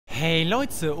Hey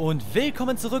Leute und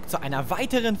willkommen zurück zu einer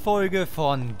weiteren Folge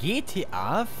von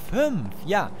GTA 5.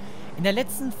 Ja, in der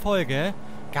letzten Folge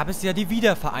gab es ja die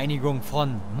Wiedervereinigung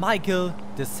von Michael,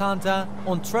 DeSanta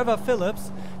und Trevor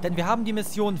Phillips, denn wir haben die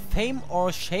Mission Fame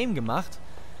or Shame gemacht.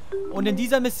 Und in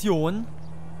dieser Mission...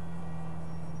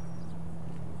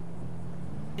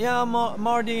 Ja,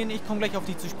 Martin, ich komme gleich auf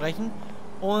dich zu sprechen.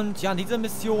 Und ja, in dieser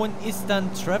Mission ist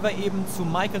dann Trevor eben zu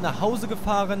Michael nach Hause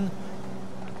gefahren.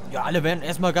 Ja, alle werden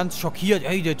erstmal ganz schockiert.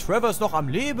 Ey, der Trevor ist doch am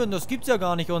Leben, das gibt's ja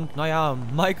gar nicht. Und naja,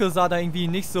 Michael sah da irgendwie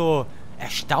nicht so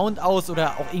erstaunt aus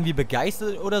oder auch irgendwie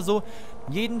begeistert oder so.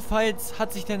 Jedenfalls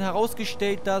hat sich dann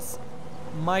herausgestellt, dass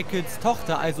Michaels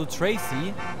Tochter, also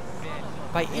Tracy,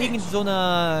 bei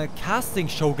irgendeiner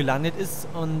Castingshow gelandet ist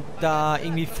und da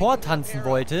irgendwie vortanzen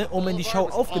wollte, um in die Show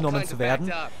aufgenommen zu werden.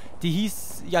 Die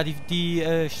hieß, ja,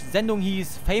 die Sendung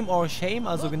hieß Fame or Shame,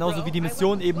 also genauso wie die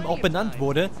Mission eben auch benannt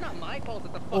wurde.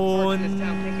 Und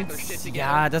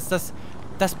ja, das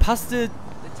passte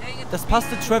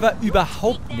Trevor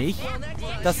überhaupt nicht,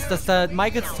 dass da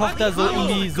Michaels Tochter so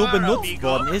irgendwie so benutzt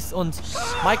worden ist. Und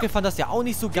Michael fand das ja auch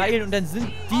nicht so geil und dann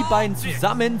sind die beiden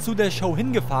zusammen zu der Show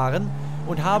hingefahren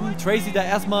und haben Tracy da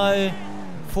erstmal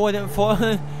vor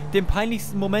dem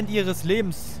peinlichsten Moment ihres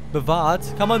Lebens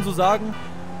bewahrt, kann man so sagen.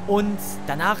 Und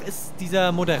danach ist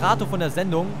dieser Moderator von der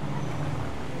Sendung,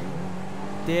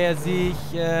 der sich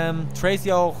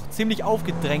Tracy auch ziemlich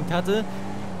aufgedrängt hatte,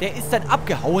 der ist dann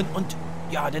abgehauen und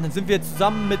ja, dann sind wir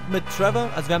zusammen mit Trevor,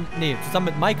 also wir haben, nee, zusammen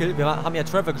mit Michael, wir haben ja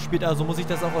Trevor gespielt, also muss ich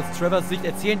das auch aus Trevors Sicht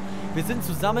erzählen. Wir sind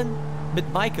zusammen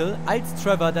mit Michael als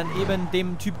Trevor dann eben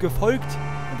dem Typ gefolgt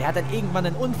und der hat dann irgendwann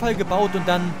einen Unfall gebaut und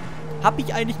dann habe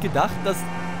ich eigentlich gedacht, dass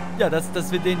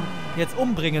wir den jetzt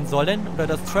umbringen sollen oder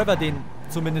dass Trevor den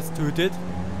zumindest tötet.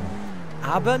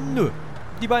 Aber nö.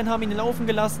 Die beiden haben ihn laufen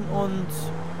gelassen und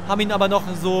haben ihn aber noch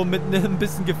so mit ein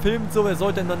bisschen gefilmt. So, er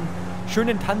sollte dann einen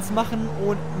schönen Tanz machen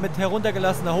und mit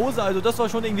heruntergelassener Hose. Also das war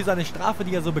schon irgendwie seine Strafe,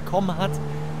 die er so bekommen hat.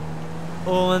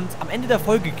 Und am Ende der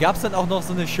Folge gab es dann auch noch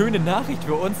so eine schöne Nachricht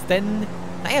für uns. Denn,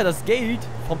 naja, das Geld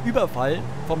vom Überfall,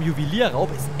 vom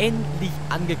Juwelierraub ist endlich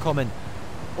angekommen.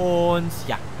 Und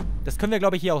ja, das können wir,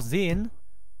 glaube ich, hier auch sehen.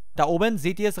 Da oben,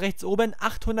 seht ihr es rechts oben,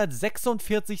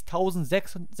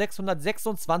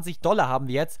 846.626 Dollar haben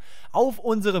wir jetzt auf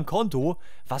unserem Konto,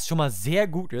 was schon mal sehr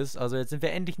gut ist. Also jetzt sind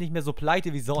wir endlich nicht mehr so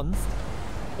pleite wie sonst.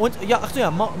 Und ja, ach so, ja,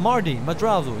 Martin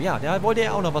Madrazo, ja, der wollte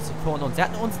ja auch noch was von uns. Er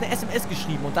hat uns eine SMS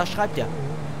geschrieben und da schreibt er: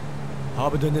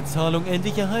 Habe deine Zahlung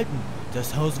endlich erhalten.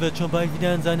 Das Haus wird schon bald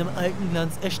wieder in seinem alten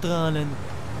Glanz erstrahlen.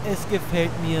 Es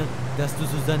gefällt mir, dass du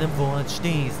zu seinem Wort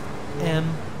stehst.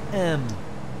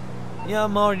 Ja,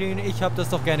 Martin, ich habe das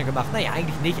doch gerne gemacht. Naja,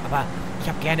 eigentlich nicht, aber ich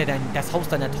habe gerne das Haus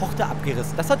deiner Tochter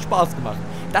abgerissen. Das hat Spaß gemacht.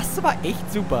 Das war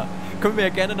echt super. Können wir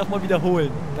ja gerne nochmal wiederholen.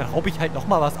 Dann raube ich halt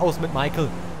nochmal was aus mit Michael.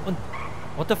 Und,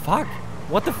 what the fuck?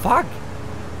 What the fuck?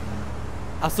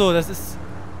 Ach so, das ist...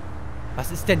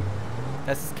 Was ist denn...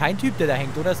 Das ist kein Typ, der da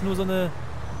hängt, oder? Das ist nur so eine...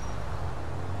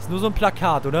 Ist nur so ein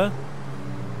Plakat, oder?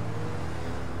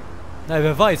 Na,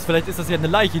 wer weiß. Vielleicht ist das ja eine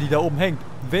Leiche, die da oben hängt.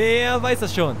 Wer weiß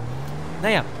das schon?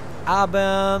 Naja,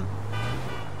 aber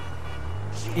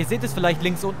ihr seht es vielleicht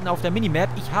links unten auf der Minimap.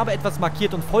 Ich habe etwas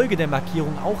markiert und folge der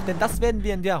Markierung auch, denn das werden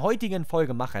wir in der heutigen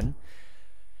Folge machen.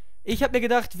 Ich habe mir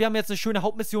gedacht, wir haben jetzt eine schöne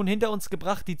Hauptmission hinter uns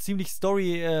gebracht, die ziemlich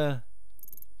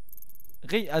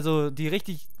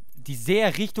die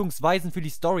sehr richtungsweisend für die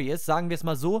Story ist, sagen wir es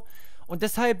mal so. Und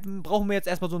deshalb brauchen wir jetzt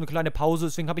erstmal so eine kleine Pause.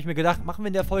 Deswegen habe ich mir gedacht, machen wir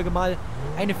in der Folge mal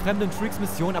eine Fremde- und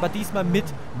Freaks-Mission, aber diesmal mit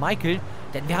Michael.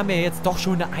 Denn wir haben ja jetzt doch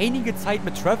schon eine einige Zeit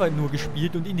mit Trevor nur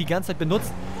gespielt und ihn die ganze Zeit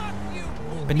benutzt.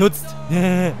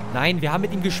 Nein, wir haben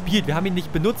mit ihm gespielt. Wir haben ihn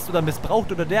nicht benutzt oder missbraucht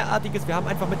oder derartiges. Wir haben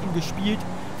einfach mit ihm gespielt.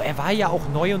 Er war ja auch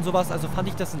neu und sowas. Also fand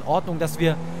ich das in Ordnung, dass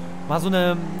wir mal so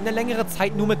eine längere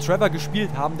Zeit nur mit Trevor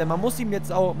gespielt haben. Denn man muss ihn ja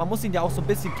auch so ein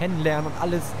bisschen kennenlernen und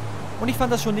alles. Und ich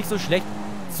fand das schon nicht so schlecht.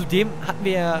 Zudem hatten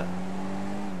wir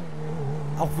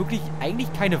auch wirklich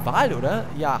eigentlich keine Wahl, oder?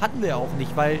 Ja, hatten wir ja auch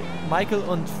nicht, weil Michael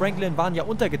und Franklin waren ja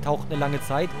untergetaucht eine lange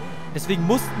Zeit. Deswegen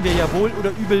mussten wir ja wohl oder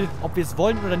übel, ob wir es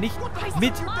wollen oder nicht,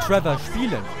 mit Trevor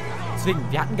spielen. Deswegen,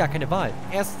 wir hatten gar keine Wahl.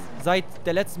 Erst seit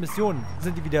der letzten Mission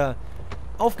sind die wieder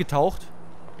aufgetaucht.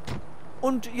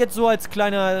 Und jetzt so als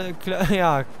kleine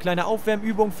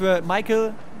Aufwärmübung für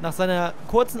Michael nach seiner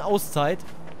kurzen Auszeit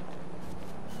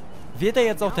wird er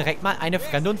jetzt auch direkt mal eine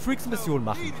Fremde- und Freaks-Mission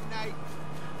machen.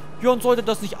 Ja, und sollte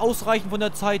das nicht ausreichen von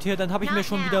der Zeit her, dann habe ich mir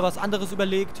schon wieder was anderes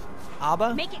überlegt.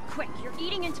 Aber...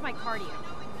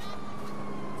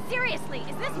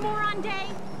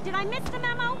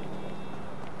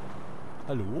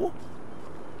 Hallo?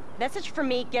 Message from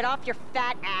me, get off your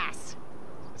fat ass.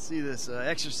 See, this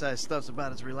exercise stuff's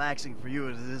about as relaxing for you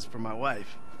as it is for my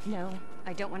wife. No,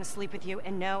 I don't want to sleep with you,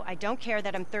 and no, I don't care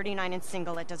that I'm 39 and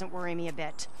single. It doesn't worry me a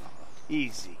bit.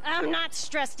 Easy. I'm not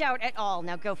stressed out at all.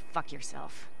 Now go fuck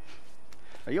yourself.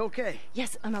 Are you okay?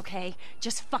 Yes, I'm okay.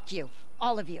 Just fuck you.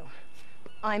 All of you.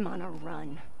 I'm on a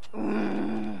run.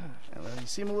 Well, you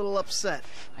seem a little upset.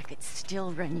 I could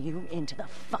still run you into the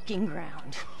fucking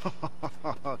ground.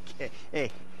 Okay.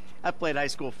 Hey, I played high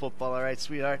school football, all right,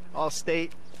 sweetheart? All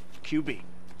state, QB.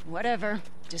 Whatever.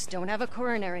 Just don't have a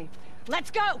coronary.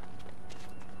 Let's go!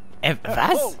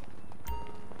 Was?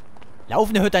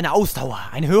 Laufen erhöht deine Ausdauer.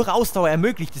 Eine höhere Ausdauer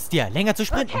ermöglicht es dir, länger zu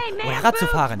sprinten oder Rad zu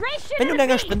fahren. Wenn du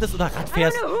länger sprintest oder Rad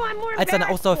fährst, als deine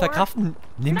Ausdauer verkraften,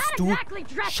 nimmst du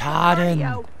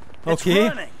Schaden.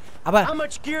 Okay, aber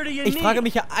ich frage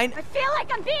mich hier ein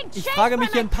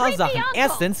paar Sachen.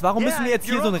 Erstens, warum müssen wir jetzt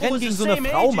hier so ein Rennen gegen so eine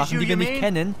Frau machen, die wir nicht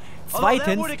kennen?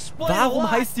 Zweitens, warum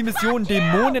heißt die Mission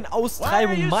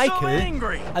Dämonenaustreibung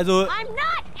Michael? Also... I'm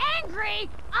not angry,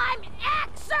 I'm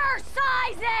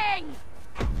exercising!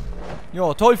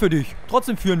 Ja, toll für dich.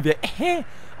 Trotzdem führen wir.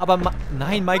 Aber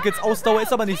nein, Michaels Ausdauer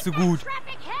ist aber nicht so gut.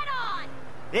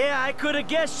 Yeah, I could have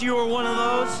guessed you were one of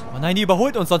those. Oh nein, die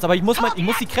überholt uns sonst, aber ich muss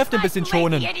die Kräfte ein bisschen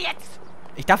schonen.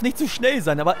 Ich darf nicht zu schnell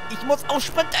sein, aber ich muss auch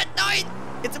sprinten. Nein!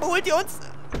 Jetzt überholt ihr uns.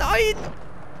 Nein!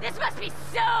 This must be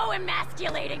so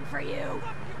emasculating for you.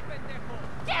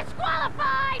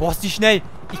 Disqualified! Boah, ist die schnell.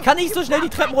 Ich kann nicht so schnell die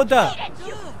Treppen runter.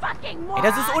 Ey,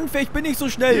 das ist unfair, ich bin nicht so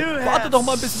schnell. Warte doch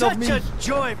mal ein bisschen auf mich.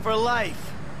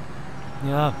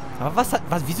 Ja, aber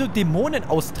wieso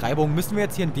Dämonenaustreibung? Müssen wir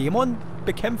jetzt hier einen Dämon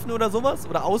bekämpfen oder sowas?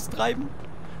 Oder austreiben?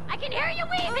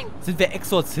 Sind wir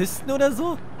Exorzisten oder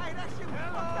so?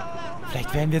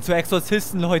 Vielleicht werden wir zu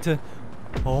Exorzisten, Leute.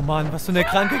 Oh Mann, was für eine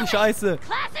kranke Scheiße.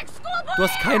 Du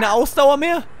hast keine Ausdauer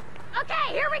mehr?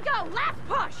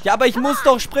 Ja, aber ich muss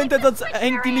doch sprinten, sonst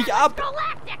hängt die nicht ab.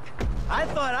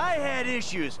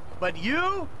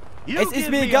 Es ist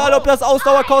mir egal, ob das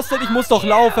Ausdauer kostet, ich muss doch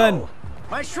laufen.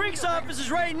 Oh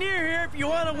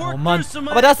Mann,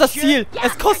 aber das ist das Ziel.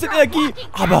 Es kostet Energie.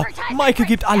 Aber Michael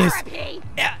gibt alles.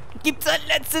 Er gibt sein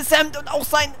letztes Hemd und auch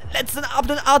seinen letzten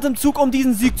Atemzug, um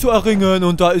diesen Sieg zu erringen.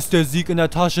 Und da ist der Sieg in der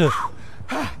Tasche.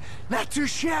 Not too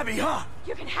shabby, huh?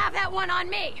 You can have that one on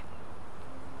me.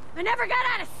 I never got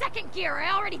out of second gear. I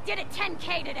already did it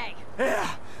 10K today.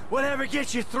 Yeah, whatever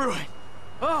gets you through it.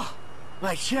 Oh,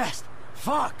 my chest.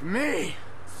 Fuck me.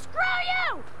 Screw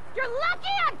you! You're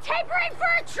lucky I'm tapering for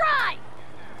a try.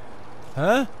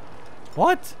 Hä?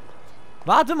 What?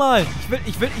 Warte mal.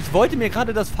 Ich wollte mir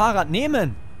gerade das Fahrrad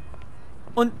nehmen.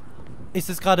 Und ist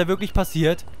es gerade wirklich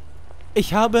passiert?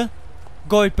 Ich habe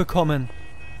Gold bekommen.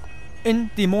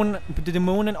 In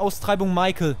Dämonenaustreibung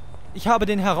Michael. Ich habe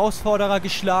den Herausforderer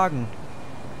geschlagen.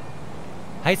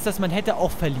 Heißt das, man hätte auch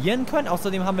verlieren können?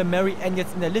 Außerdem haben wir Mary Ann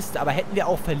jetzt in der Liste. Aber hätten wir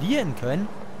auch verlieren können?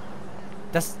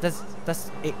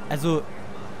 Also,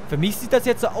 für mich sieht das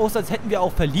jetzt so aus, als hätten wir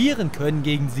auch verlieren können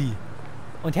gegen sie.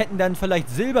 Und hätten dann vielleicht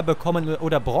Silber bekommen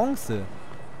oder Bronze.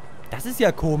 Das ist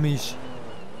ja komisch.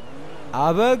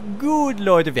 Aber gut,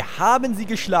 Leute, wir haben sie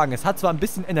geschlagen. Es hat zwar ein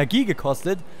bisschen Energie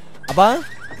gekostet, aber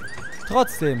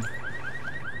trotzdem.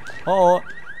 Oh, oh.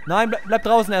 Nein, bleib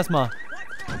draußen erstmal.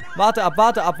 Warten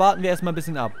wir erstmal ein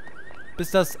bisschen ab.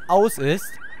 Bis das aus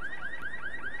ist.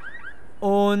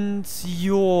 Und,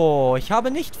 jo, ich habe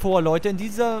nicht vor, Leute, in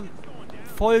dieser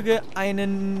Folge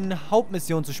eine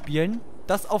Hauptmission zu spielen.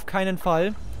 Das auf keinen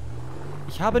Fall.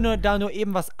 Ich habe nur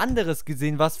eben was anderes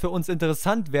gesehen, was für uns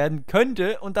interessant werden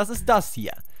könnte. Und das ist das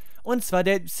hier. Und zwar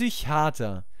der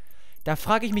Psychiater. Da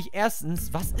frage ich mich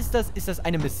erstens, was ist das? Ist das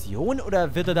eine Mission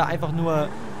oder wird er da einfach nur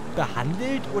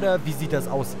behandelt? Oder wie sieht das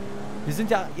aus? Wir sind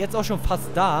ja jetzt auch schon fast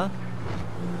da.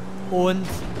 Und,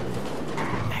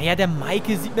 naja, der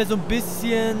Michael sieht mir so ein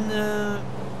bisschen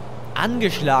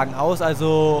angeschlagen aus.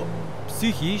 Also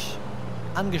psychisch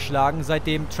angeschlagen,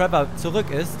 seitdem Trevor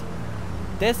zurück ist.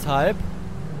 Deshalb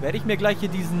werde ich mir gleich hier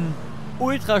diesen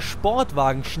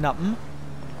Ultrasportwagen schnappen.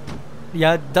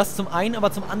 Ja, das zum einen,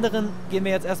 aber zum anderen gehen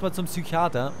wir jetzt erstmal zum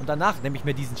Psychiater. Und danach nehme ich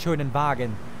mir diesen schönen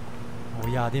Wagen. Oh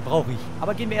ja, den brauche ich.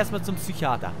 Aber gehen wir erstmal zum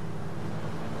Psychiater.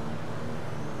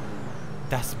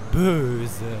 Das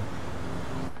Böse.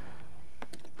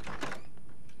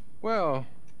 Well,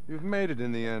 you've made it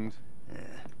in the end. Yeah.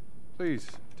 Please,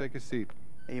 take a seat.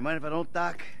 Hey, you mind if I don't,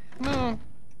 Doc? No.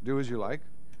 Do as you like.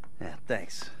 Yeah,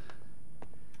 thanks.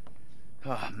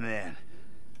 Oh, man.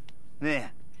 Man.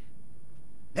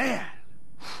 You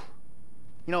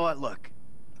know what? Look.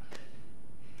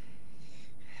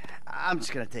 I'm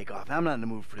just gonna take off. I'm not in the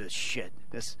mood for this shit.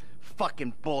 This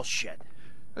fucking bullshit.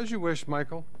 As you wish,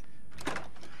 Michael.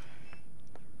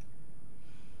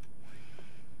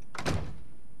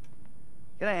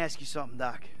 Can I ask you something,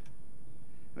 Doc?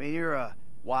 I mean, you're a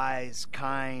wise,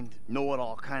 kind,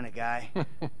 know-it-all kind of guy.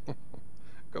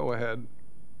 Go ahead.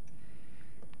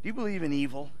 Do you believe in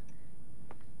evil?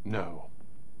 No.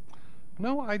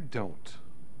 No, I don't.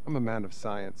 I'm a man of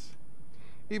science.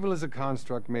 Evil is a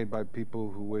construct made by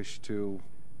people who wish to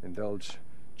indulge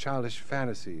childish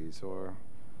fantasies, or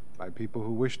by people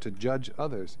who wish to judge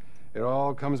others. It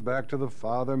all comes back to the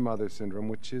father-mother syndrome,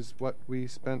 which is what we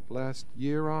spent last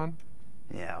year on.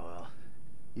 Yeah, well,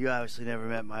 you obviously never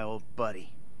met my old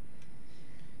buddy.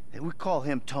 We call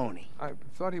him Tony. I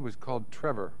thought he was called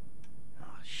Trevor.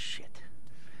 Oh, shit.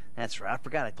 That's right. I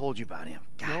forgot I told you about him.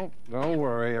 God. No, don't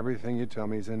worry. Everything you tell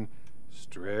me is in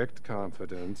strict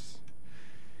confidence.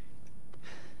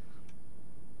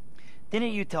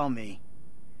 Didn't you tell me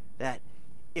that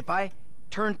if I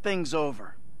turned things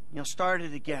over,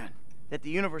 started again, that the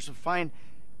universe would find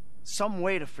some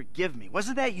way to forgive me?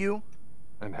 Wasn't that you?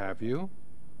 And have you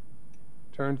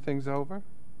turned things over?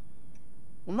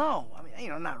 Well, no. I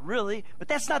mean, not really. But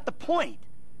that's not the point.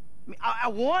 I mean, I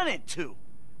wanted to.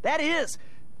 That is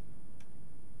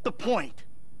the point.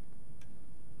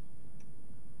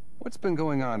 What's been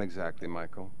going on exactly,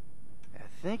 Michael? I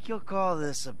think you'll call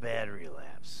this a bad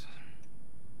relapse.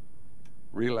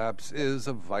 Relapse is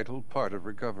a vital part of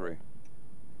recovery.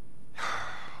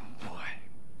 Boy.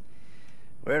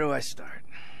 Where do I start?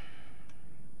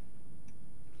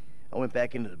 I went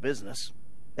back into the business.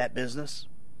 That business.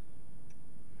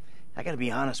 I gotta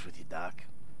be honest with you, Doc.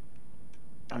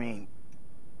 I mean,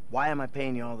 why am I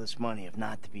paying you all this money if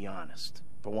not to be honest?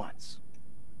 For once.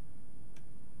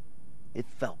 It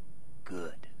felt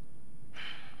good.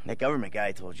 That government guy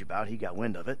I told you about, he got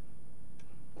wind of it.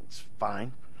 It's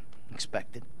fine.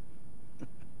 Expected.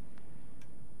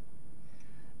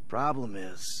 Problem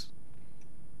is,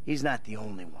 he's not the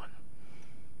only one.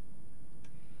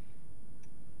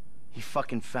 He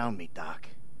fucking found me, Doc.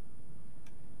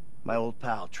 My old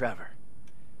pal, Trevor.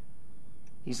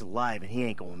 He's alive and he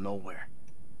ain't going nowhere.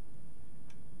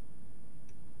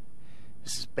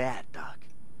 This is bad, Doc.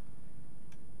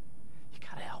 You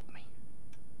gotta help me.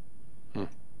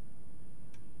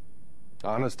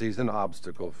 Honesty's an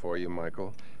obstacle for you,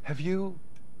 Michael. Have you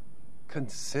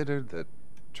considered that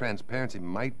transparency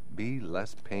might be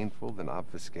less painful than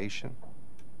obfuscation?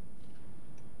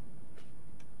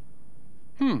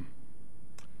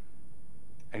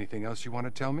 Anything else you want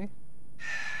to tell me?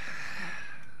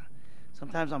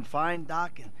 Sometimes I'm fine,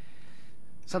 Doc, and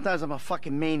sometimes I'm a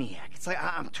fucking maniac. It's like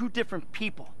I'm two different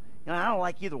people. I don't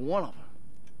like either one of them.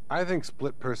 I think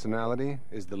split personality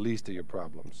is the least of your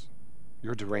problems.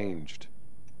 You're deranged.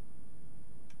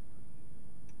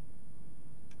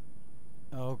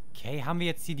 Okay, haben wir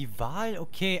jetzt hier die Wahl?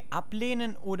 Okay,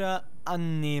 ablehnen oder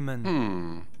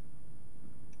annehmen?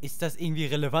 Ist das irgendwie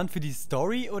relevant für die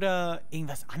Story oder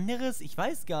irgendwas anderes? Ich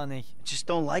weiß gar nicht. I just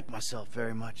don't like myself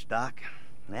very much, Doc.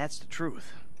 That's the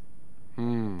truth.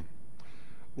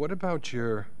 What about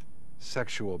your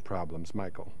sexual problems,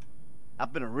 Michael?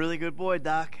 I've been a really good boy,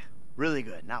 Doc. Really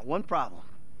good. Not one problem.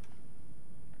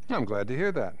 I'm glad to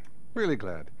hear that. Really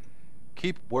glad.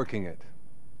 Keep working it.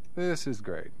 This is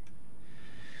great.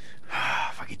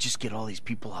 If I could just get all these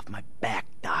people off my back,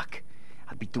 Doc,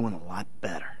 I'd be doing a lot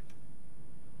better.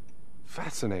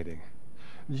 Fascinating.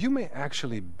 You may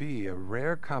actually be a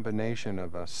rare combination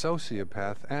of a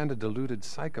sociopath and a deluded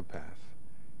psychopath.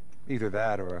 Either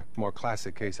that or a more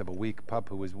classic case of a weak pup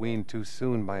who was weaned too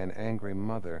soon by an angry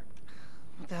mother.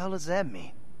 What the hell does that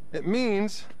mean? It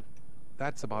means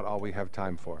that's about all we have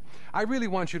time for. I really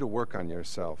want you to work on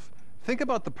yourself. Think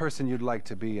about the person you'd like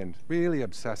to be and really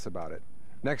obsess about it.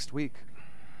 Next week,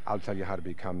 I'll tell you how to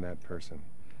become that person.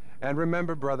 And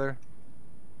remember, brother,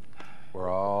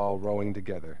 we're all rowing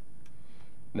together.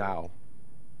 Now,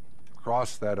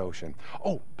 cross that ocean.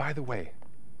 Oh, by the way,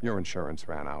 your insurance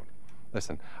ran out.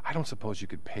 Listen, I don't suppose you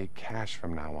could pay cash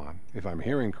from now on. If I'm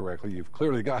hearing correctly, you've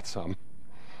clearly got some.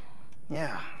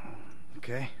 Yeah,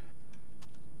 okay.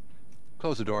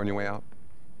 Close the door on your way out.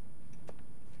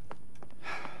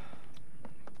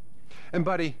 And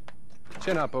buddy,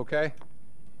 chin up, okay?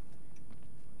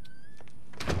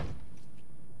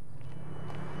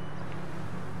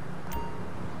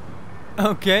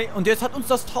 Okay, und jetzt hat uns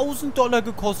das $1000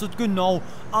 gekostet, genau.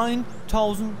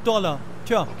 $1000.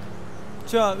 Tja,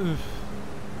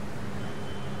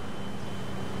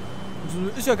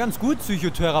 ist ja ganz gut,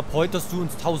 Psychotherapeut, dass du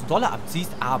uns $1000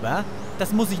 abziehst, aber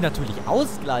das muss ich natürlich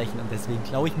ausgleichen und deswegen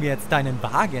klaue ich mir jetzt deinen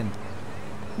Wagen.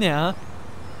 Ja,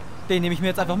 den nehme ich mir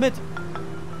jetzt einfach mit.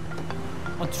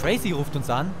 Und Tracy ruft uns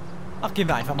an. Ach, gehen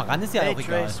wir einfach mal ran, ist ja auch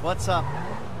egal. Trace, what's up?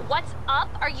 What's up?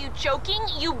 Are you joking?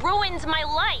 You ruined my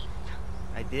life.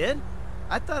 I did?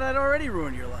 I thought I'd already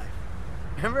ruined your life.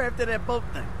 Remember after that boat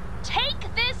thing? Take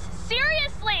this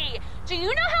seriously! Do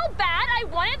you know how bad I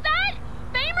wanted that?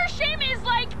 Fame or shame is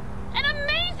like an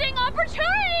amazing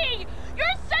opportunity!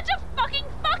 You're such a fucking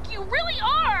fuck, you really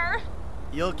are!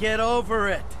 You'll get over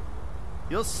it.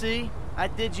 You'll see, I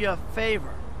did you a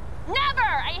favor. Never!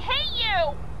 I hate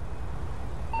you!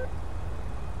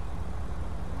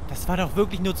 Das war doch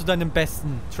wirklich nur zu deinem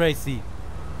Besten, Tracy.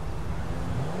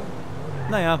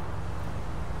 Naja.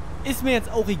 Ist mir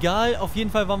jetzt auch egal. Auf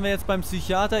jeden Fall waren wir jetzt beim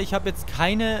Psychiater. Ich habe jetzt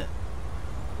keine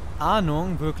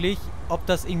Ahnung, wirklich, ob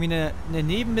das irgendwie eine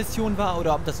Nebenmission war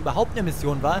oder ob das überhaupt eine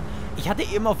Mission war. Ich hatte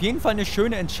eben auf jeden Fall eine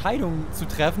schöne Entscheidung zu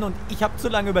treffen und ich habe zu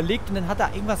lange überlegt und dann hat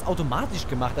er irgendwas automatisch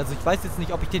gemacht. Also ich weiß jetzt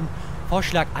nicht, ob ich den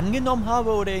Vorschlag angenommen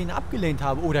habe oder ihn abgelehnt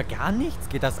habe oder gar nichts.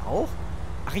 Geht das auch?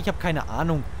 Ach, ich habe keine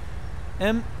Ahnung.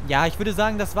 Ja, ich würde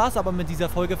sagen, das war's aber mit dieser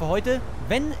Folge für heute.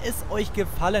 Wenn es euch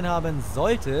gefallen haben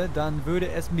sollte, dann würde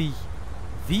es mich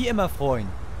wie immer freuen,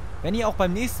 wenn ihr auch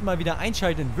beim nächsten Mal wieder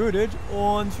einschalten würdet.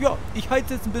 Und ja, ich heiz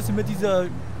jetzt ein bisschen mit dieser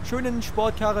schönen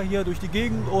Sportkarre hier durch die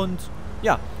Gegend und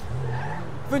ja,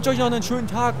 wünsche euch noch einen schönen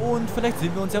Tag und vielleicht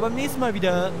sehen wir uns ja beim nächsten Mal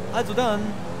wieder. Also dann,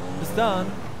 bis dann.